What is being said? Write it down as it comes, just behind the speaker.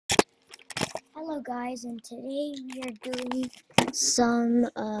Hello guys, and today we are doing some,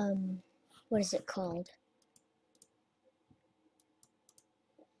 what is it called?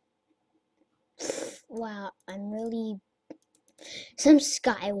 Wow, some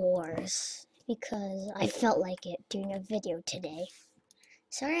Sky Wars, because I felt like it doing a video today.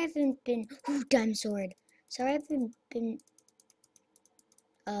 Sorry I haven't been, Diamond Sword. Sorry I haven't been,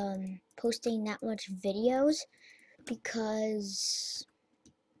 posting that much videos, because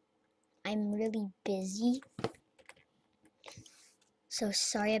I'm really busy. So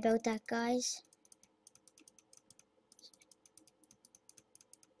sorry about that, guys.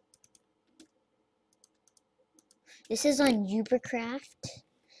 This is on Ubercraft,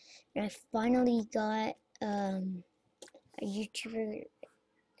 and I finally got a YouTuber.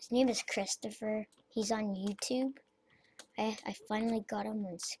 His name is Christopher. He's on YouTube. I finally got him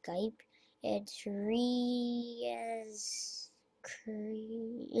on Skype. It's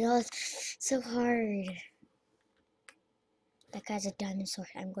it's so hard. That guy's a diamond sword.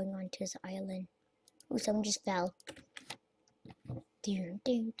 I'm going on to his island. Oh, someone just fell.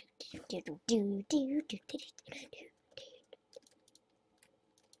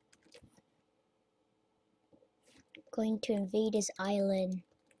 Going to invade his island.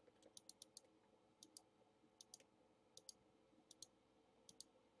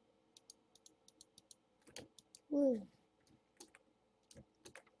 Woo.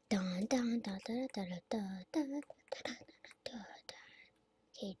 Dun, dun, dun, dun, dun, dun, dun, dun, dun, dun, dun.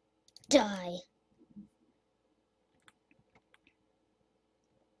 Okay, die.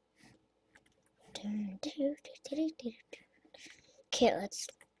 Okay,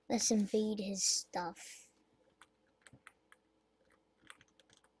 let's invade his stuff.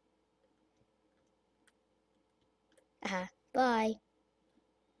 Bye.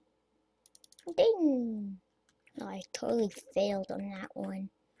 Ding! Oh, I totally failed on that one.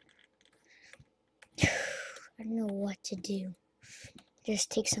 I don't know what to do.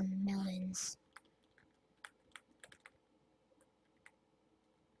 Just take some melons.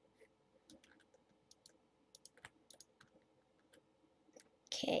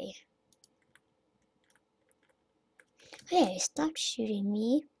 Okay. Hey, stop shooting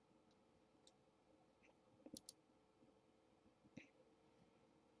me.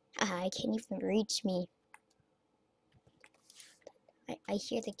 I can't even reach me. I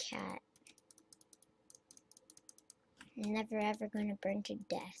hear the cat. Never ever gonna burn to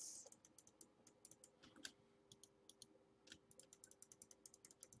death.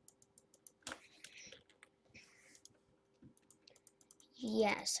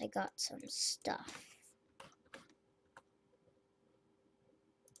 Yes, I got some stuff.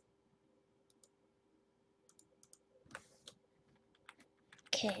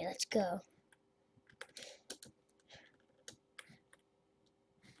 Okay, let's go.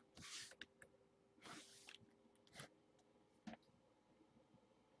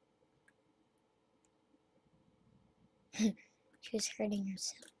 She was hurting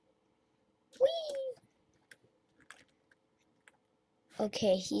herself. Whee!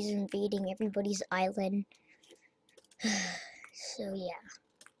 Okay, he's invading everybody's island. So yeah.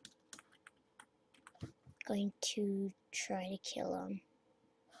 Going to try to kill him.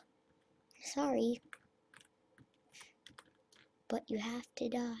 Sorry. But you have to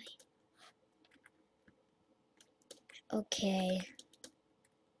die. Okay.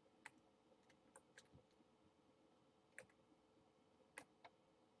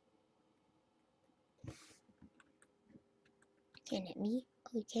 Can't hit me. Oh,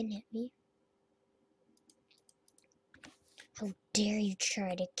 you can't hit me. How dare you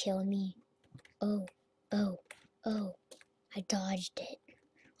try to kill me? Oh, oh, oh. I dodged it.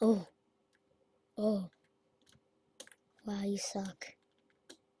 Oh, oh. Wow, you suck.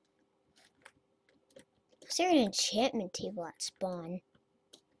 Is there an enchantment table at spawn?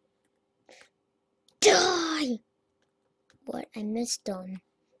 Die! What? I missed them.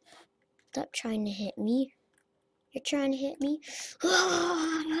 Stop trying to hit me. You're trying to hit me?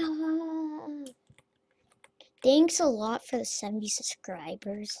 Thanks a lot for the 70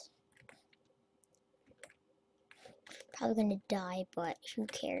 subscribers. Probably gonna die, but who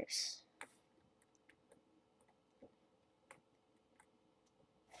cares?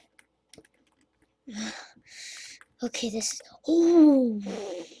 Okay, this is... Oh!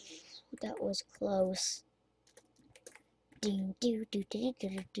 That was close.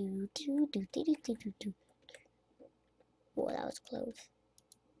 Whoa, that was close.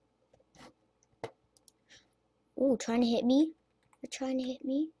 Ooh, trying to hit me? You're trying to hit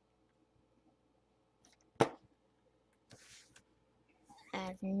me? I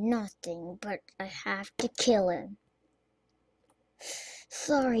have nothing, but I have to kill him.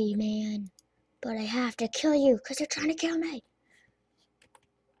 Sorry, man. But I have to kill you because you're trying to kill me.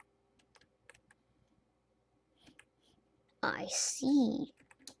 I see.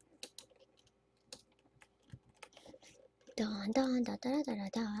 Dun, dun, da, da, da, da,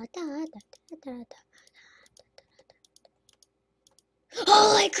 da, da, da, da, da.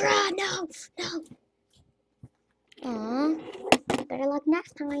 Holy crap! No! No! Aw. Better luck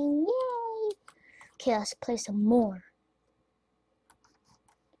next time. Yay! Okay, let's play some more.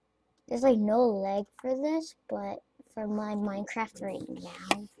 There's like no leg for this, but for my Minecraft right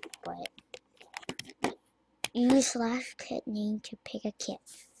now, but use /kit name to pick a kit.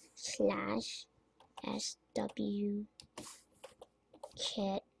 /SW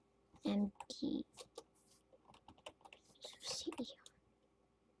kit MD. See.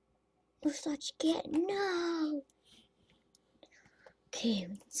 No such kit. No. Okay,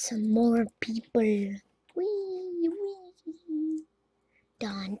 some more people. Wee wee.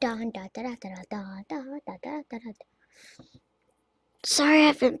 Dun dun da da da da da da da da da da. Sorry I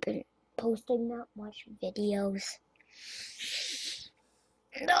haven't been posting that much videos.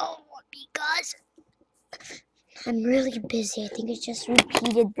 No, because I'm really busy. I think I just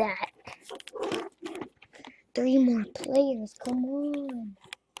repeated that. 3 more players, come on.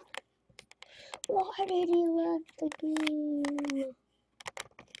 Why did he left the game?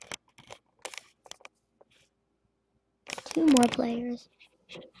 2 more players.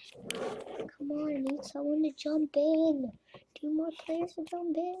 Come on, I need someone to jump in. 2 more players to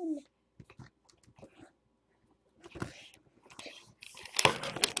jump in.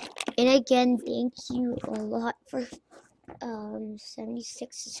 And again, thank you a lot for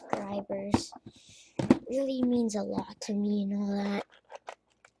 76 subscribers. It really means a lot to me and all that.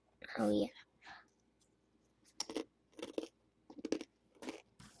 Oh yeah.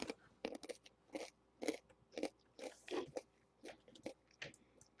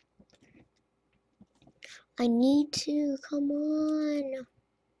 I need to, come on.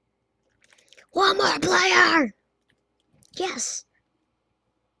 1 more player! Yes!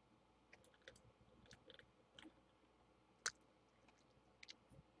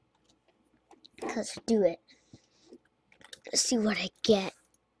 Let's do it. Let's see what I get.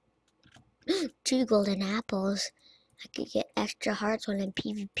 2 golden apples. I could get extra hearts when I'm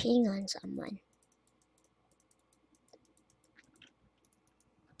PvPing on someone.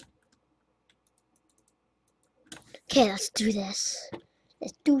 Okay, let's do this.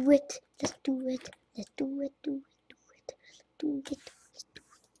 Let's do it. Let's do it. Let's do it. Do it. Do it. Do it. Let's do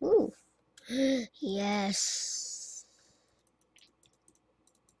it. Ooh. Yes.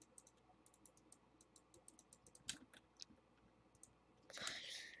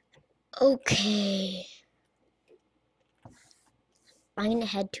 Okay. I'm gonna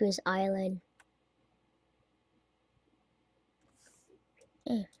head to his island.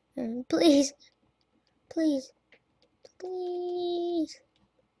 Please. Please. Please.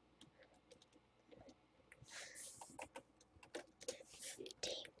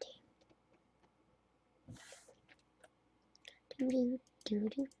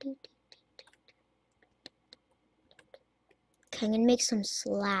 Okay, I'm gonna make some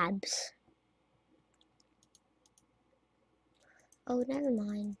slabs. Oh, never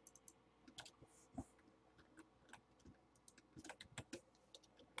mind.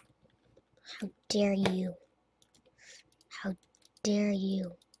 How dare you? How dare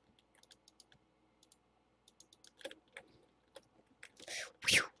you?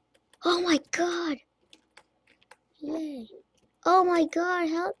 Oh my god! Yay. Oh my god,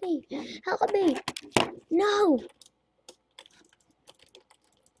 help me! Help me! No!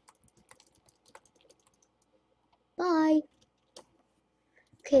 Bye!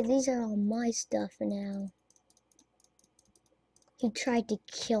 Okay, these are all my stuff now. He tried to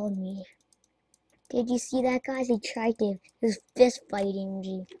kill me. Did you see that, guys? He was fist fighting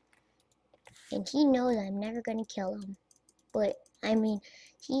me. And he knows I'm never gonna kill him. But, I mean,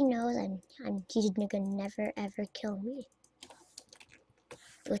 he knows he's gonna never ever kill me.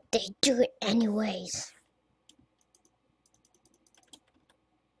 But they do it anyways.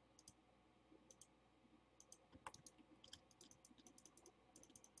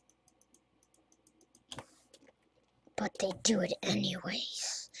 But they do it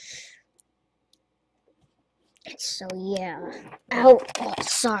anyways. And so, yeah. Ow! Oh,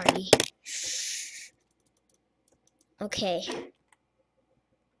 sorry. Okay.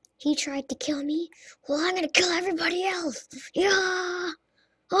 He tried to kill me. Well, I'm gonna kill everybody else. Yeah!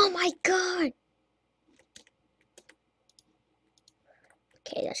 Oh my god!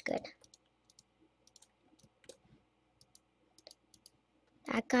 Okay, that's good.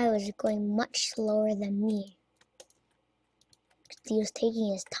 That guy was going much slower than me. He was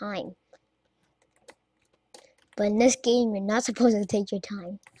taking his time. But in this game, you're not supposed to take your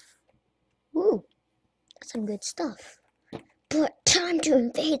time. Ooh, that's some good stuff. But time to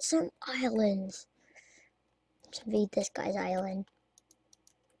invade some islands. Let's invade this guy's island.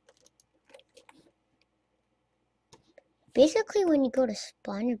 Basically, when you go to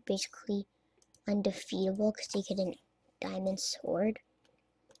spawn, you're basically undefeatable because you get a diamond sword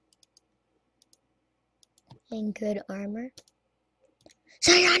and good armor.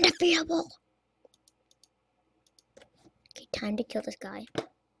 So you're undefeatable. Okay, time to kill this guy.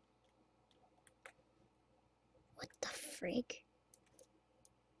 What the frig?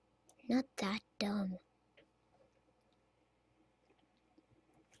 Not that dumb.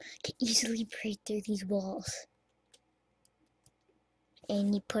 Can easily break through these walls.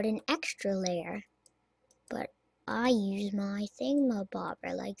 And you put an extra layer. But I use my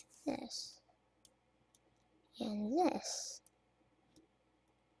thingamabobber like this. And this.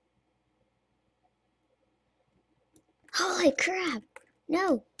 Holy crap!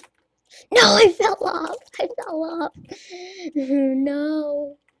 No! No, I fell off! I fell off!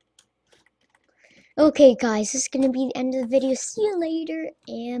 No! Okay guys, this is gonna be the end of the video. See you later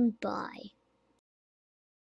and bye.